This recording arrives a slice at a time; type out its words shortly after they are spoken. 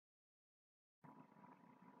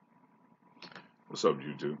What's up,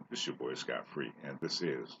 YouTube? It's your boy Scott Free, and this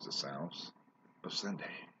is the Sounds of Sunday.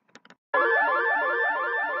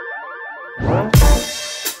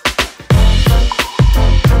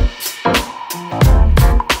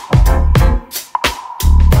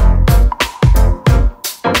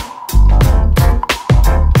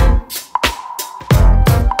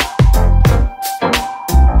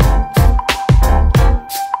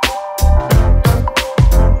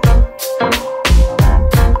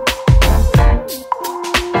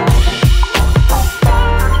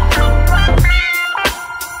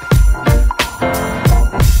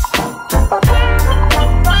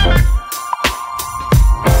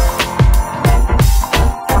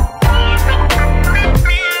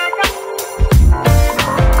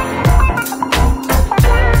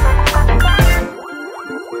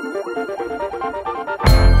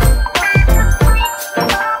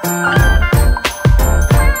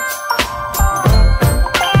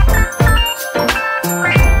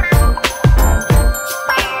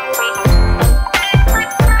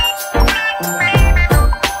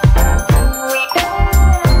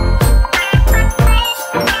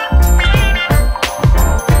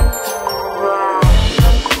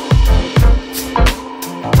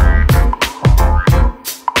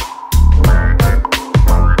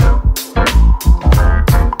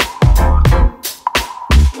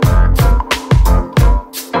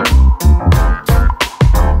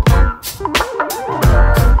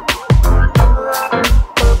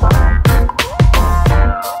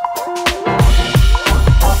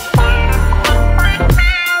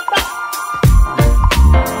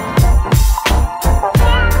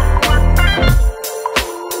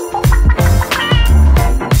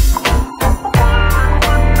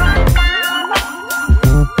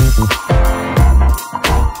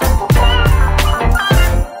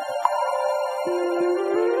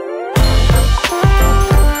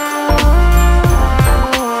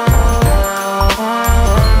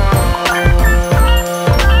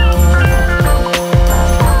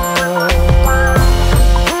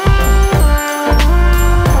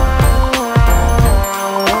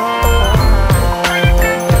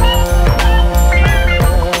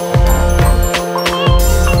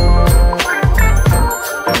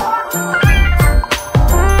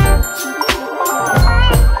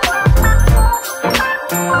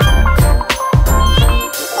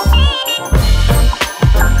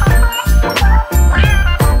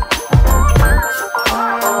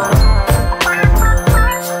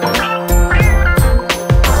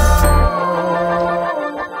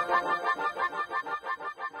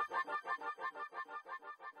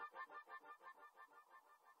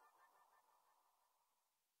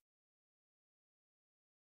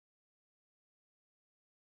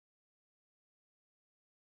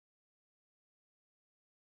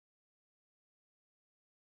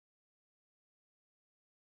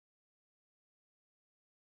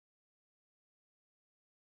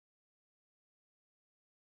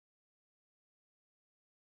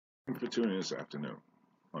 Thank you for tuning in this afternoon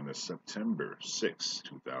on the September 6,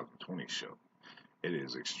 2020 show. It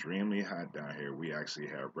is extremely hot down here. We actually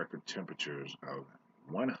have record temperatures of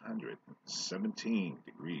 117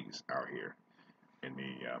 degrees out here in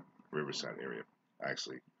the Riverside area,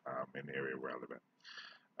 actually in the area where I live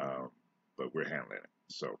at. But we're handling it.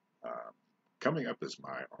 So coming up is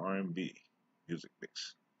my R&B music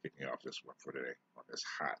mix, kicking off this one for today on this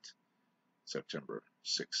hot September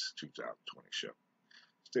 6, 2020 show.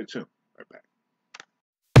 Stay tuned. Right back.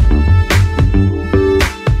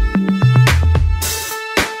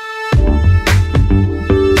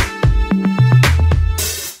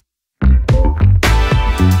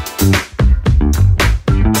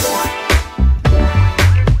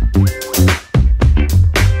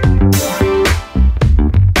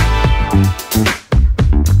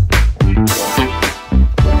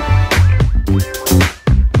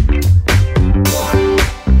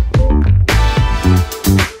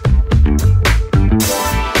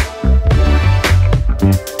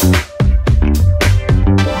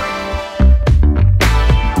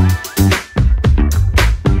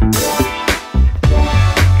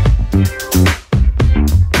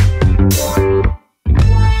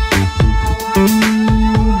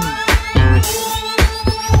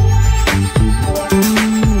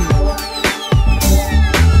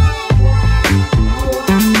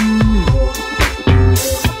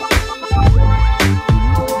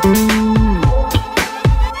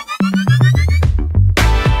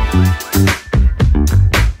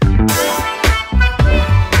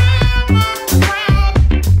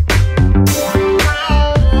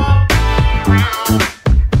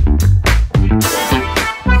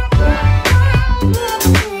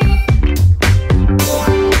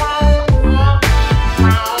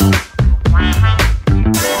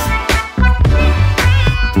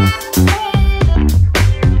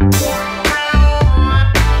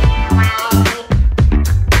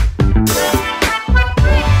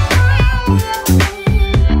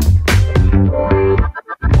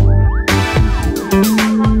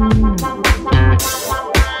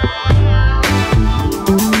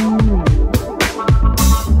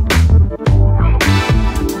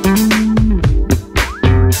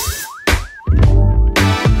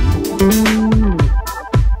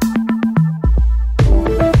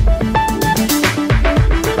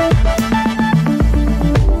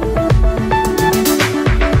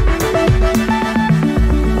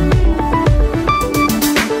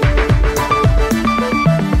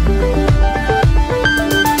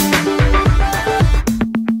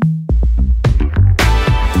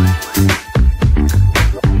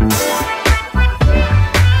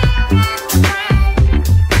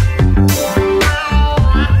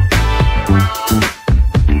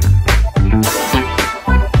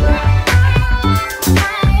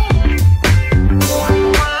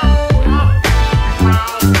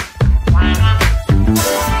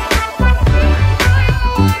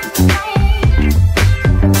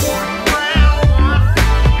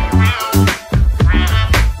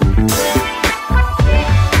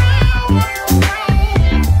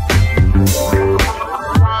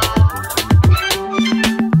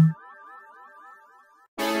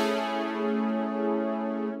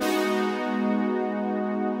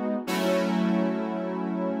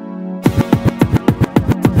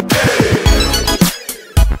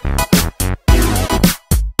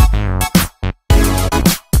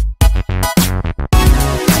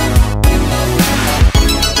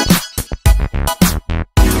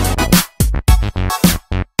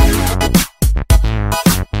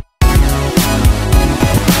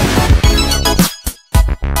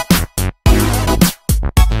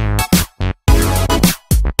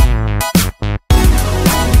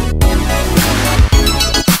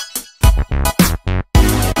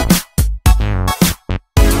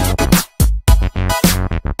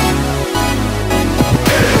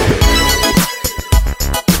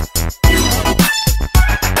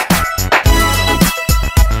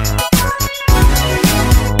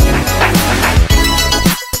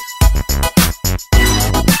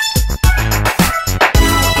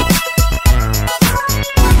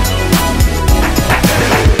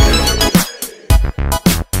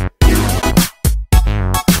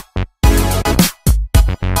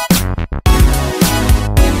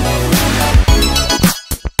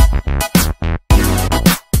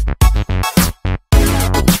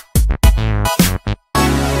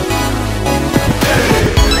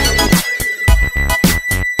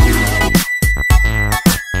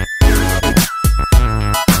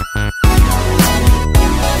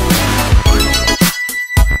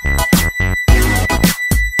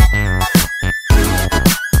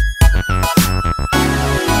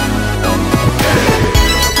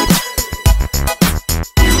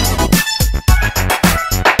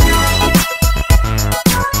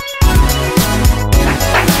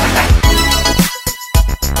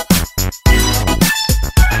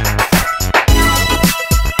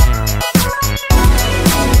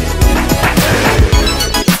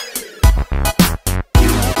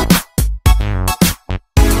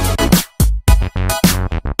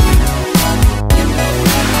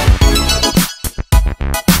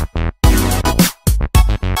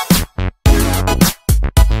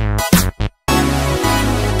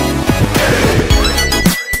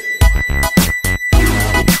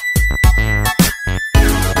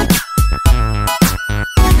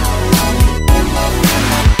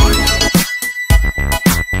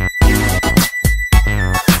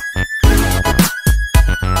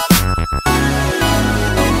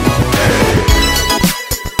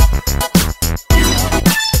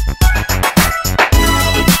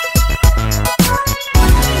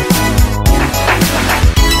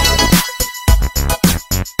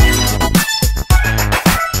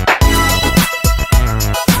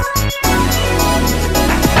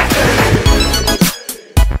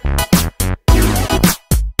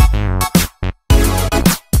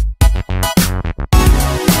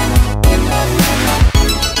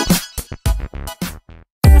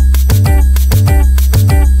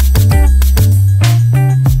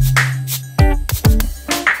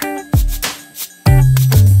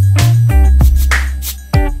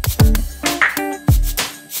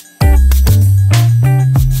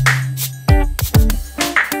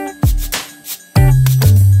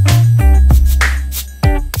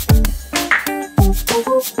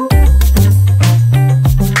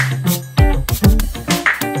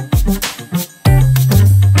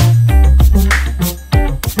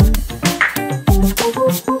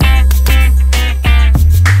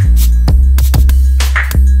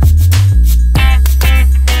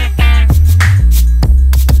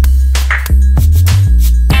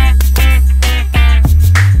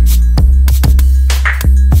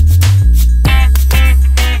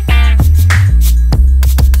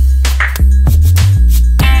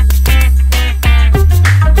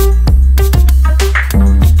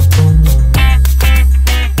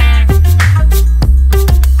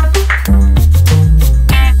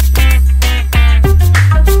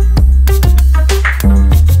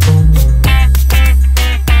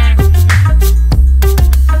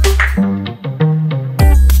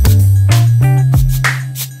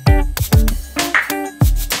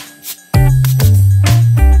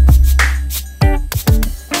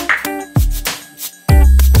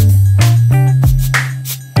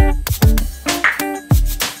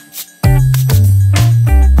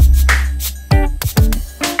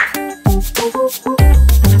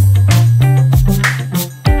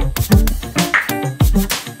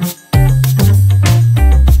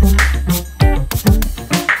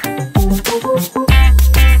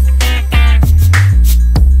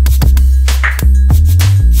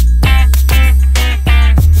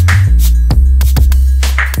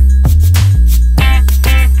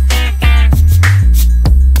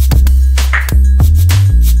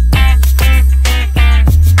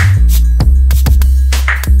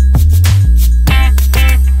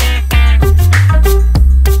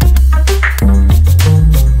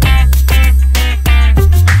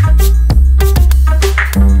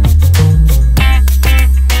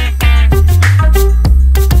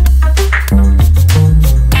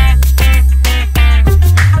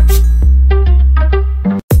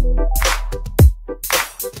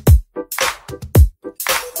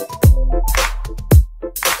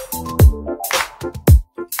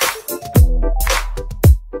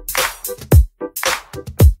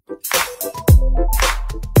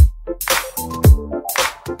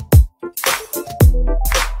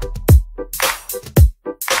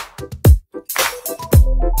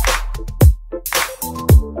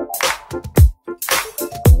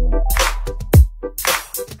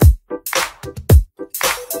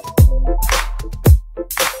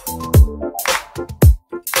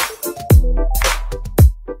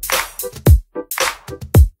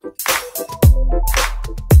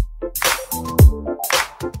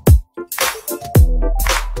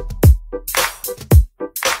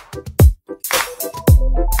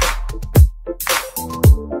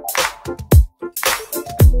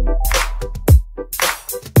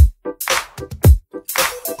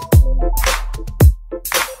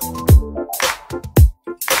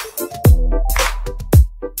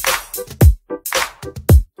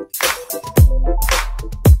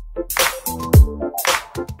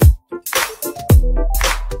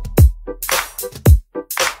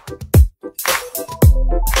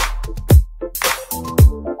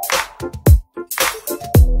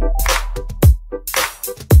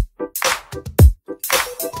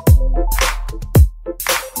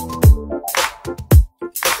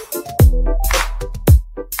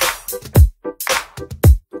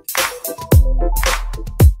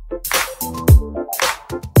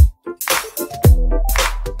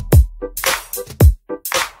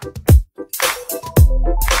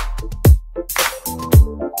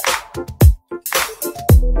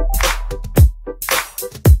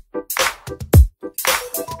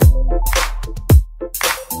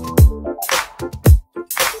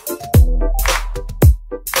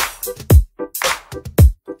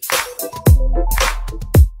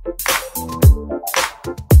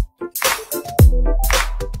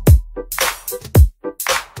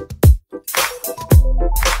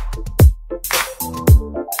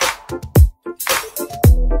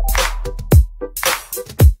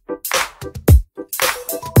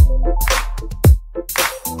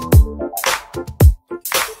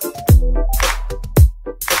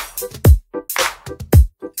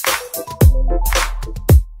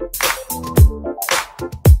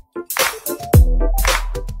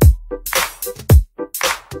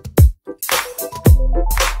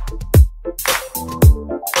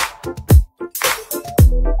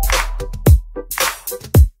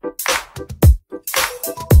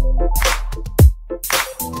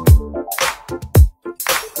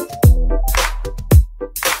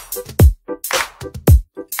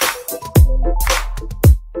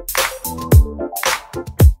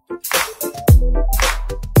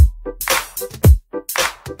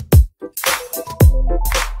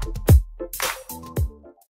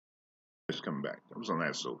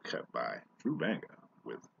 also cut by Banga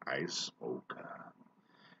with Ice Mocha.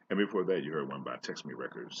 And before that, you heard one by Text Me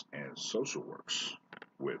Records and Social Works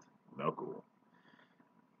with Knuckle.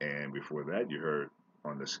 And before that, you heard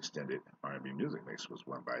on this extended R&B music mix was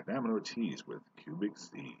one by Ortiz with Cubic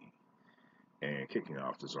Z. And kicking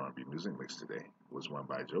off this R&B music mix today was one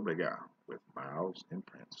by Bagale with Miles and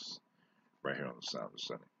Prince, right here on the Sound of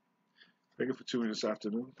Sunday. Thank you for tuning in this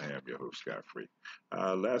afternoon. I am your host, Scott Free.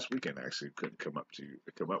 Last weekend, I actually couldn't come up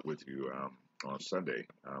with you on Sunday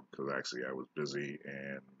because actually I was busy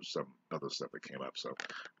and some other stuff that came up, so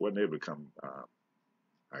wasn't able to come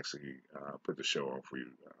put the show on for you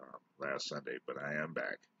last Sunday. But I am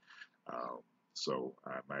back, so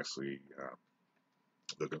I'm actually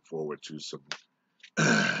looking forward to some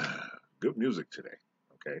good music today.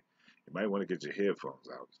 Okay. You might want to get your headphones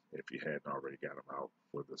out if you hadn't already got them out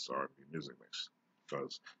for this R&B music mix.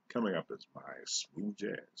 Because coming up is my smooth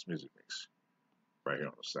jazz music mix right here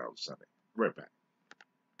on the Sound Sunday. Right back.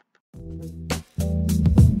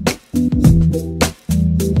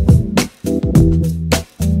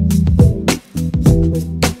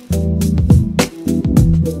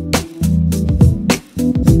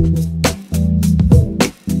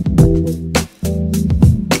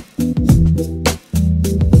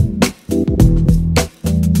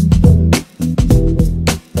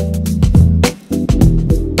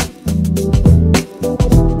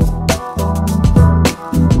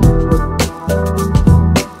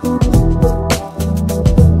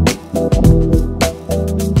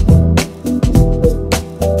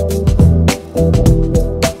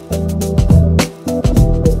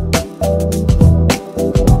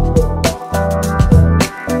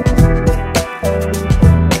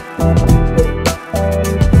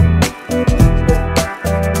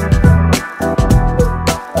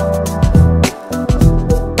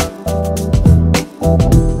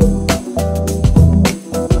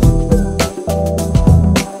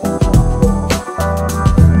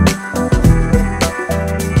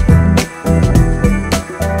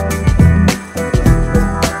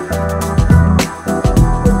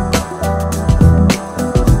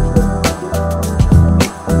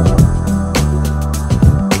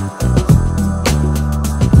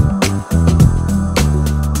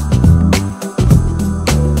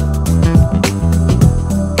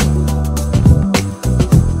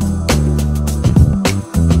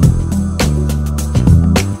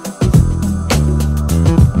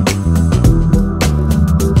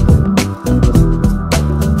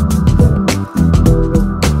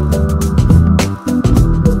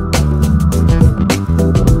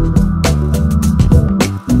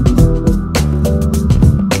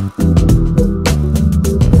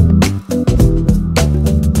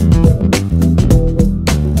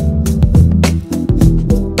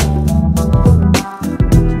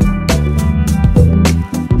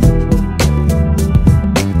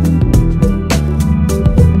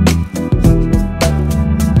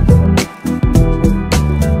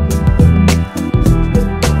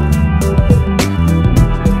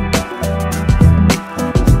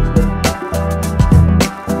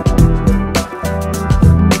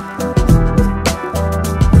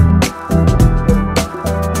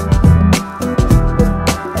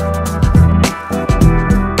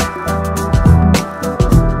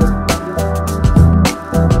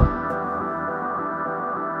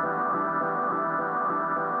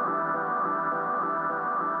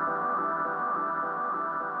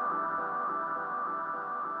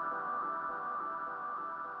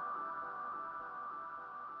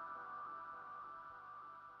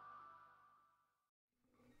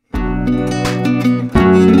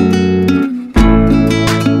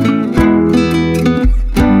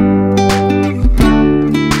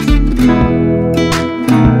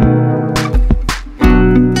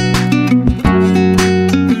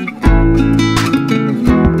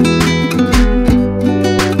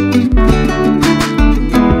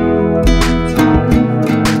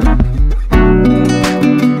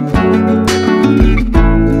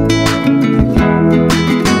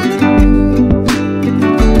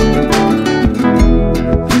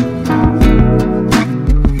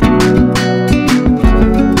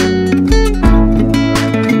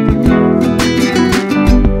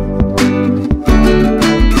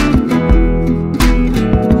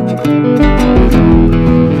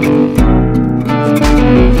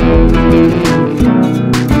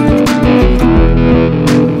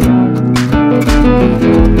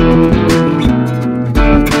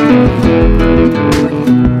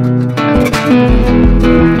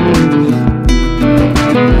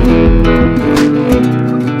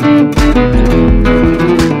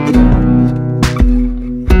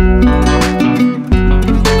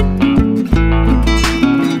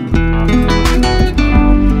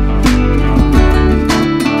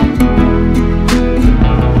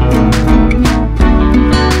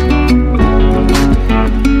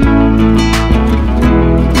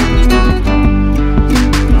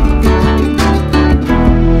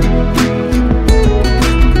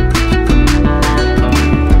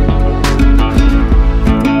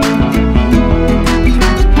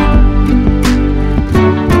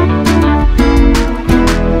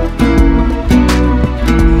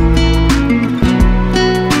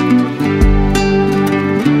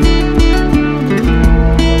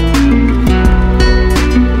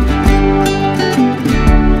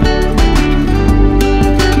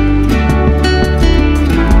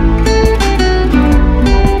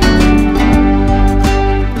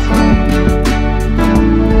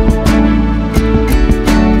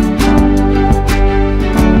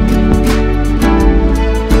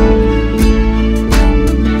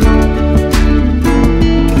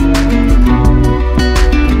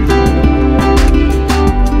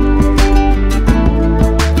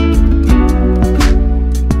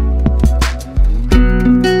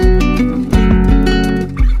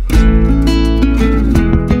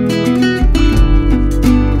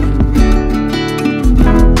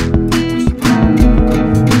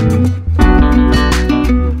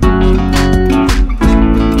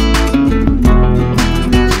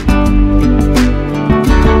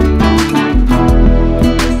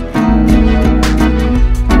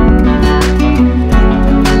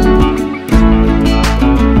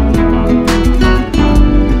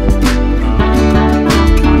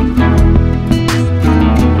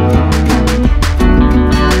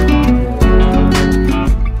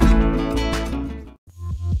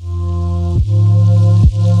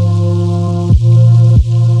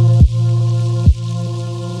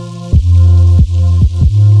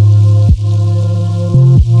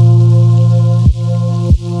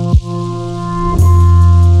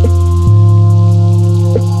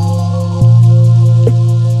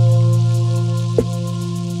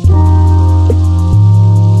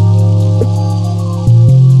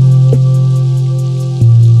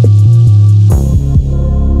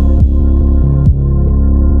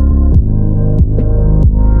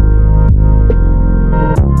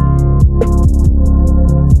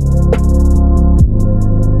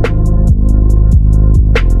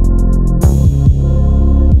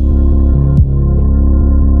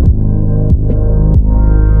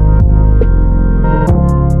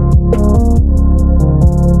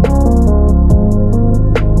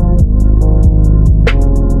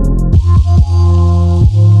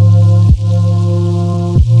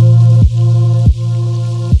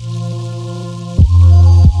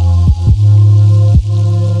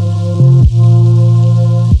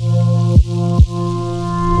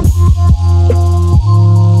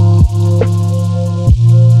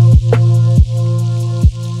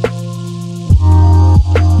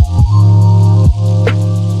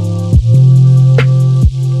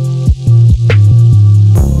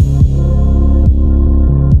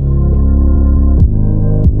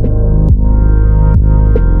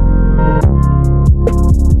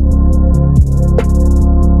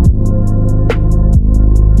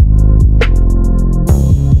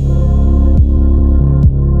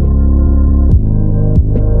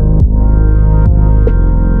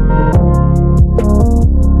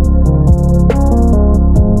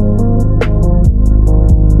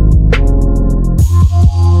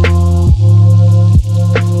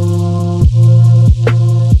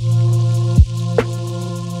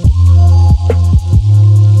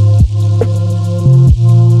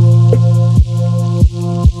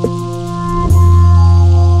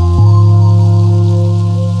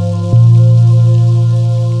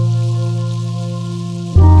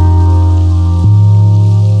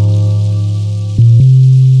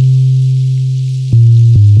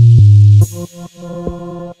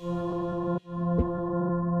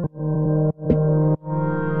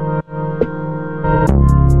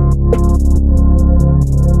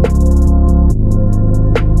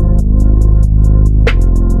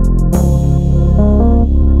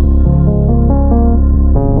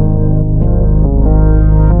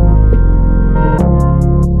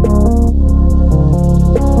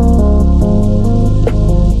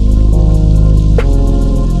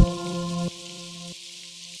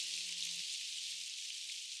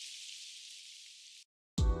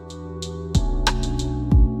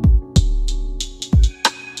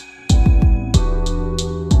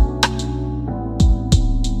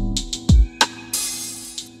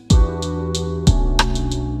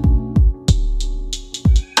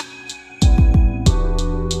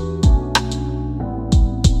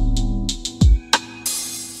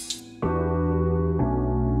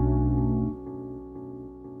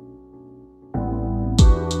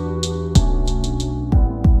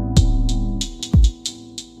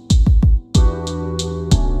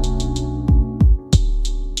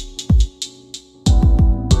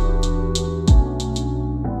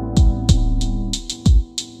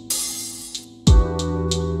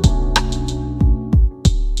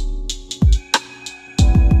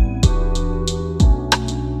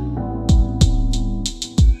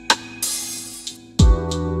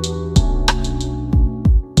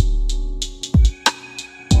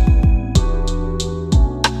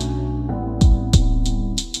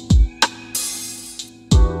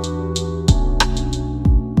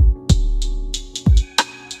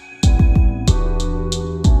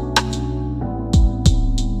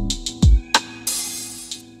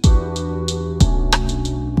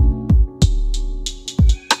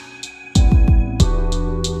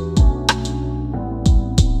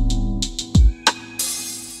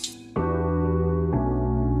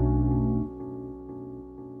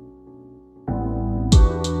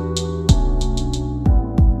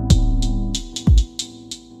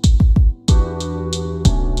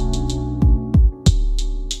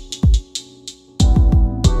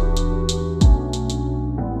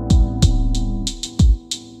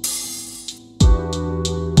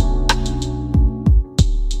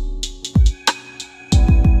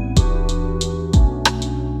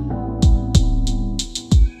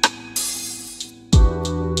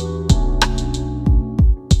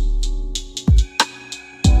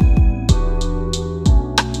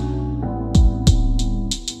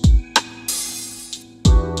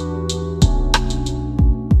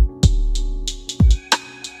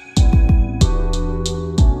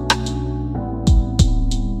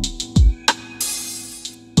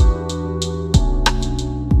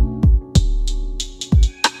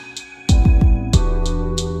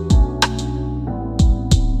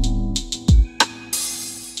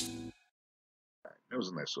 That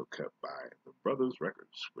was a nice little cut by the Brothers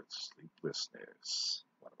Records with Sleeplessness,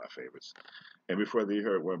 one of my favorites. And before that, you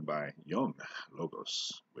heard one by Young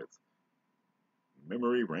Logos with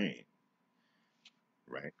Memory Rain,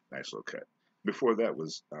 right? Nice little cut. Before that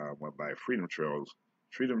was one by Freedom Trail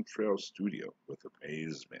Studio with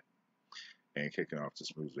Amazement. And kicking off the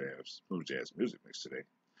smooth jazz music mix today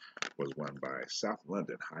was one by South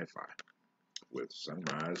London HiFi with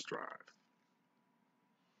Sunrise Drive.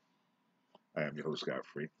 I am your host,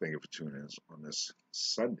 Godfrey. Thank you for tuning in on this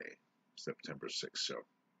Sunday, September 6th show,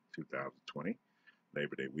 2020,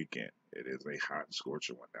 Labor Day weekend. It is a hot and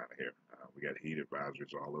scorching one down here. We got heat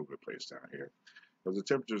advisories all over the place down here. Because the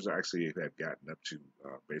temperatures actually have gotten up to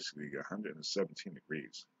basically 117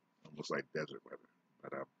 degrees, almost like desert weather.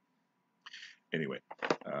 But anyway,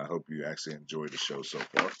 I hope you actually enjoyed the show so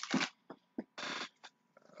far.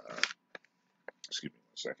 Excuse me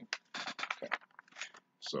one second. Okay.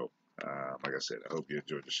 So, like I said, I hope you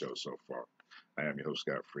enjoyed the show so far. I am your host,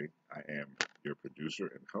 Godfrey. I am your producer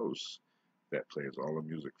and host that plays all the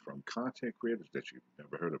music from content creators that you've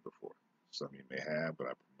never heard of before. Some you may have, but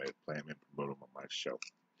I play them and promote them on my show.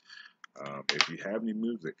 If you have any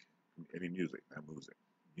music that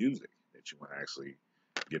you want to actually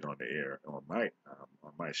get on the air on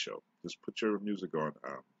my show, just put your music on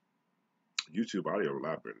YouTube audio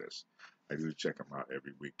library list. I do check them out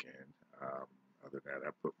every weekend. Other than that,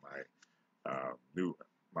 I put my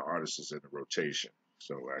artists in the rotation.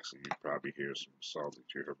 So actually, you probably hear some songs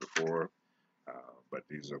that you heard before, but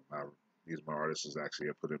these are my artists. Actually,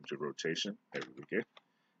 I put them to rotation every weekend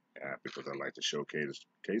because I like to showcase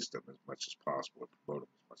them as much as possible and promote them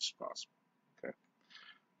as much as possible.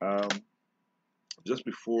 Okay. Just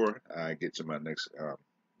before I get to my next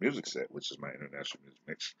music set, which is my international music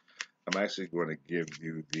mix, I'm actually going to give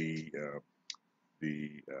you the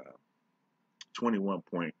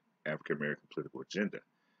 21-point African American political agenda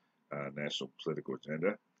National Political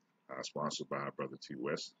Agenda, sponsored by our brother T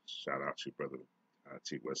West. Shout out to brother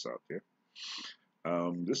T West out there.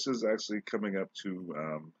 This is actually coming up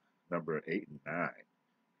to number 8 and 9.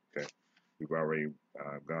 Okay, we've already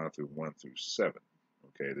gone through 1 through 7.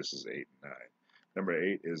 Okay, this is 8 and 9. Number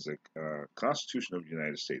 8 is the Constitution of the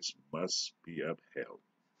United States must be upheld.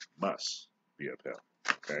 Must be upheld.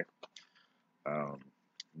 Okay.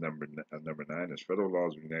 Number 9 is federal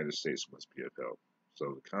laws of the United States must be upheld.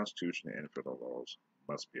 So the Constitution and federal laws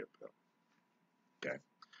must be upheld. Okay.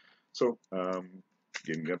 So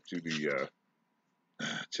getting up to the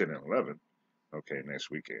 10 and 11. Okay, next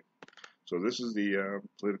weekend. So this is the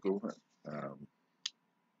political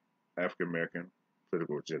African American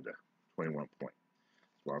political agenda, 21 points.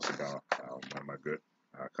 Sponsored by one of my good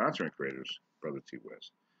content creators, Brother T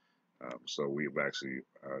West. So we've actually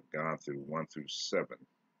gone through 1 through 7.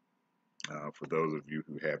 For those of you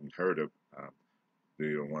who haven't heard of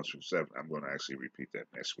the 1 through 7, I'm going to actually repeat that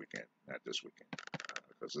next weekend, not this weekend,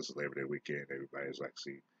 because this is Labor Day weekend. Everybody's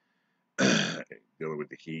actually dealing with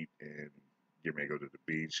the heat and getting ready to go to the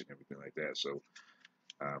beach and everything like that. So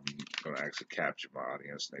I'm going to actually capture my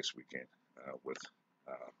audience next weekend with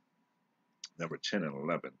number 10 and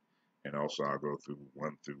 11, and also I'll go through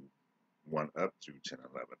 1 up to 10 and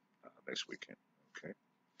 11 next weekend. Okay.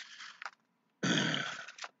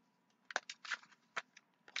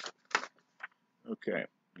 Okay,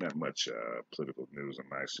 not much political news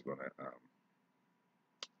I'm actually going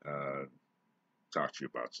to talk to you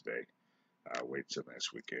about today. Wait till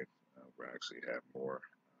next weekend. We'll actually have more.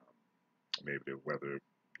 Maybe the weather,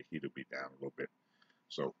 the heat will be down a little bit.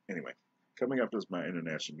 So anyway, coming up is my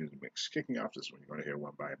international music mix. Kicking off this one, you're going to hear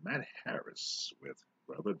one by Matt Harris with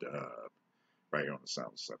Rubber Dub, right here on the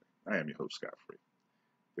Sound of Sunday. I am your host, Scott Free.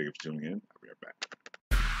 Thank you for tuning in. I'll be right back.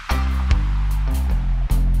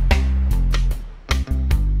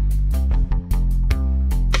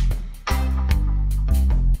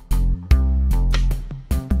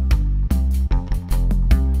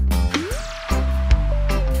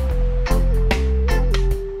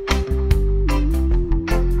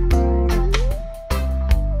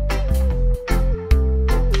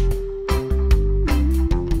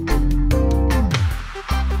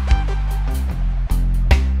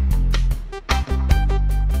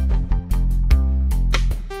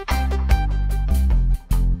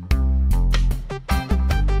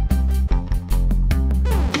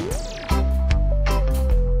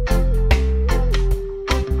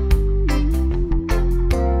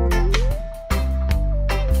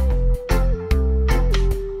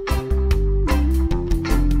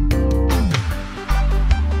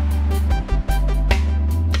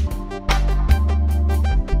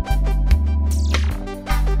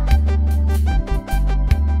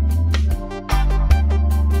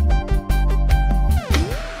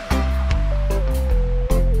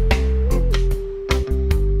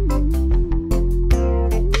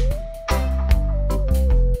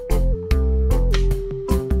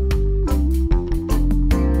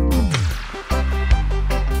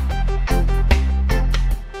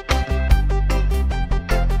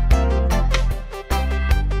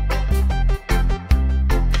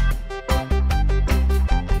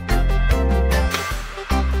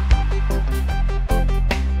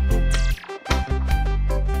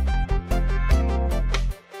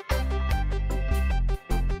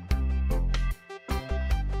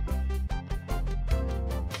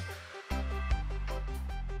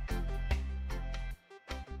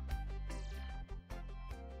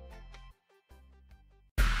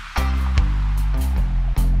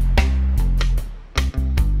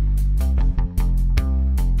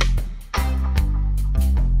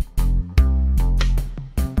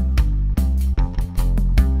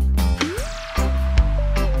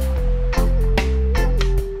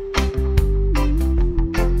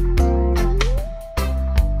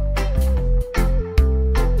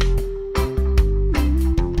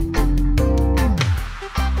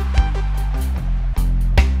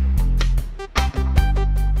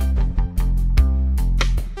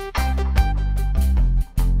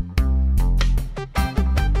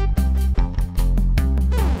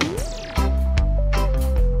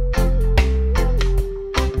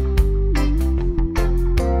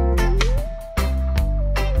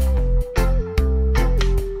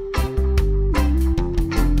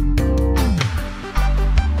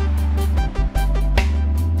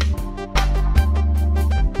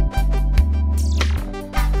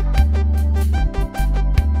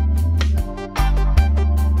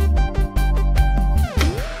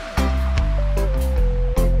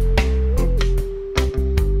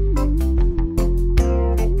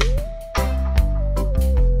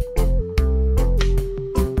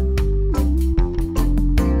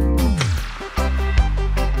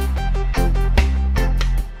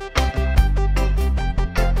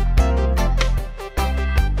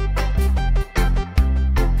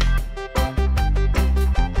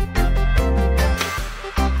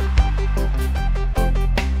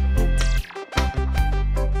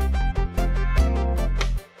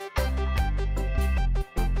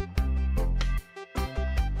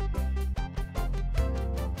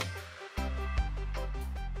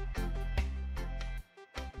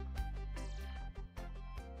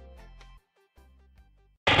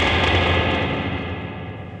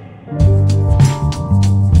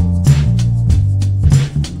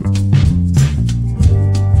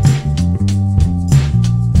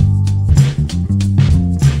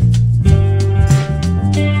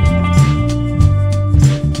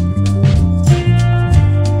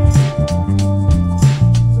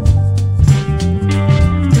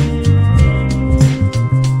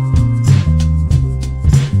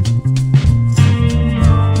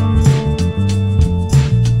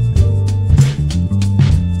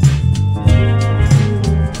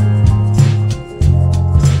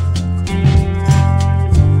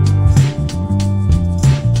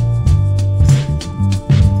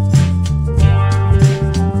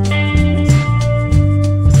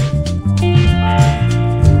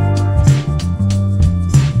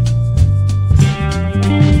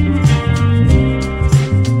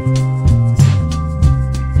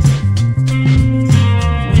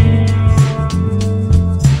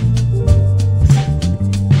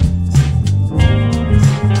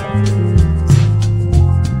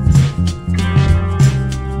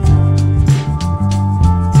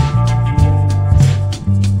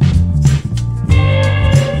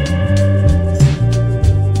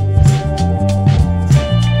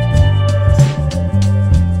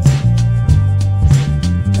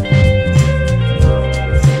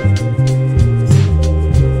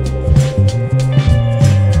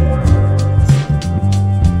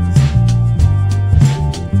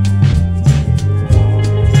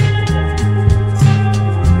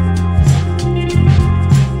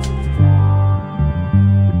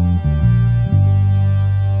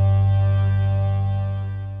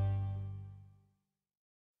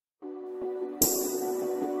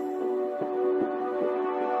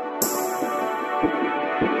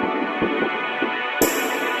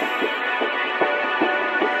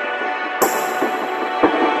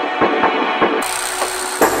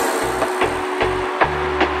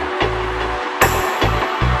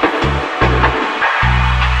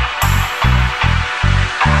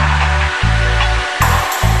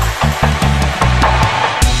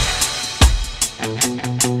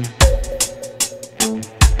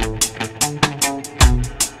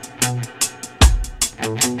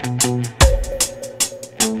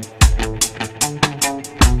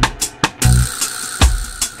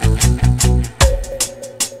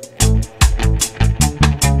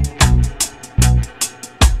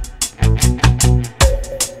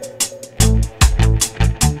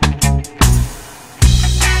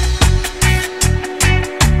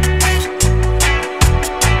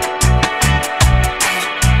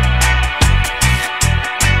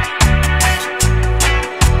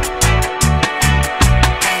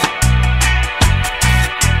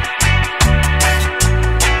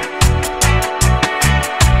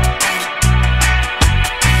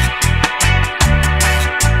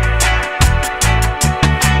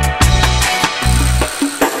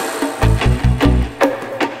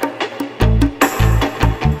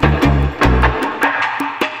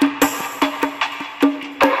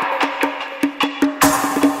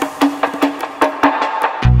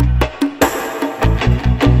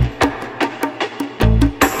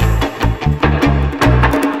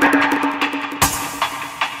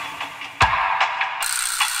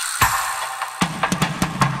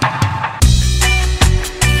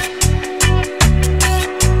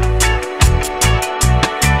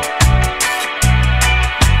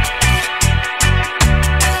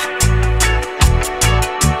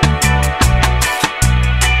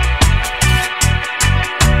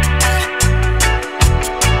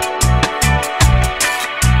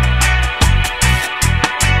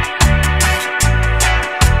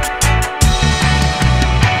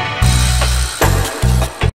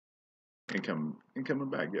 And coming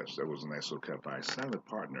back, yes, that was a nice little cut by Silent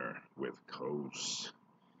Partner with Coast.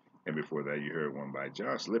 And before that, you heard one by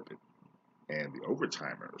Josh Lippid and the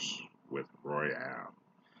Overtimers with Royale.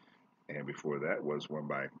 And before that was one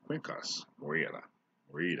by Quincas, Moreira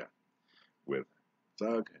with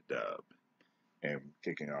Thug Dub. And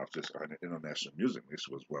kicking off just our international music mix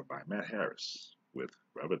was one by Matt Harris with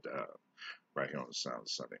Rubber Dub, right here on the Sound of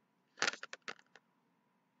Sunday.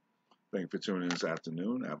 Thank you for tuning in this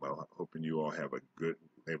afternoon. I'm hoping you all have a good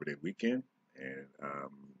Labor Day weekend and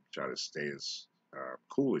try to stay as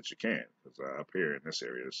cool as you can. Because up here in this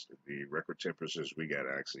area, the record temperatures we got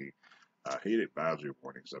actually heat advisory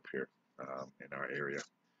warnings up here in our area.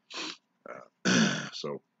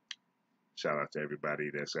 So shout out to everybody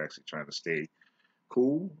that's actually trying to stay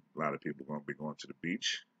cool. A lot of people are going to be going to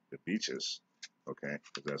the beaches, okay?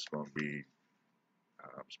 Because that's going to be,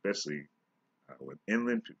 especially with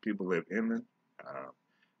inland people live inland,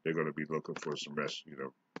 they're going to be looking for some rest,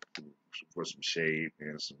 for some shade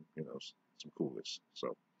and some coolness.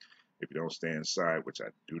 So if you don't stay inside, which I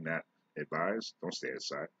do not advise, don't stay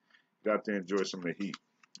inside. Get out there and enjoy some of the heat.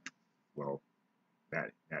 Well, not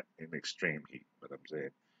in extreme heat, but I'm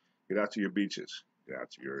saying get out to your beaches, get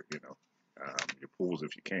out to your your pools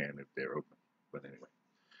if you can, if they're open. But anyway,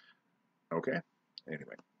 okay.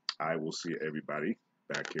 Anyway, I will see everybody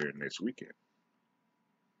back here next weekend,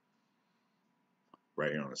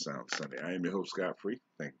 right here on the Sound of Sunday. I am your host, Scott Free.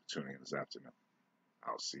 Thank you for tuning in this afternoon.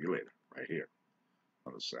 I'll see you later, right here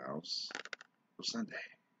on the Sounds of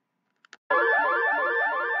Sunday.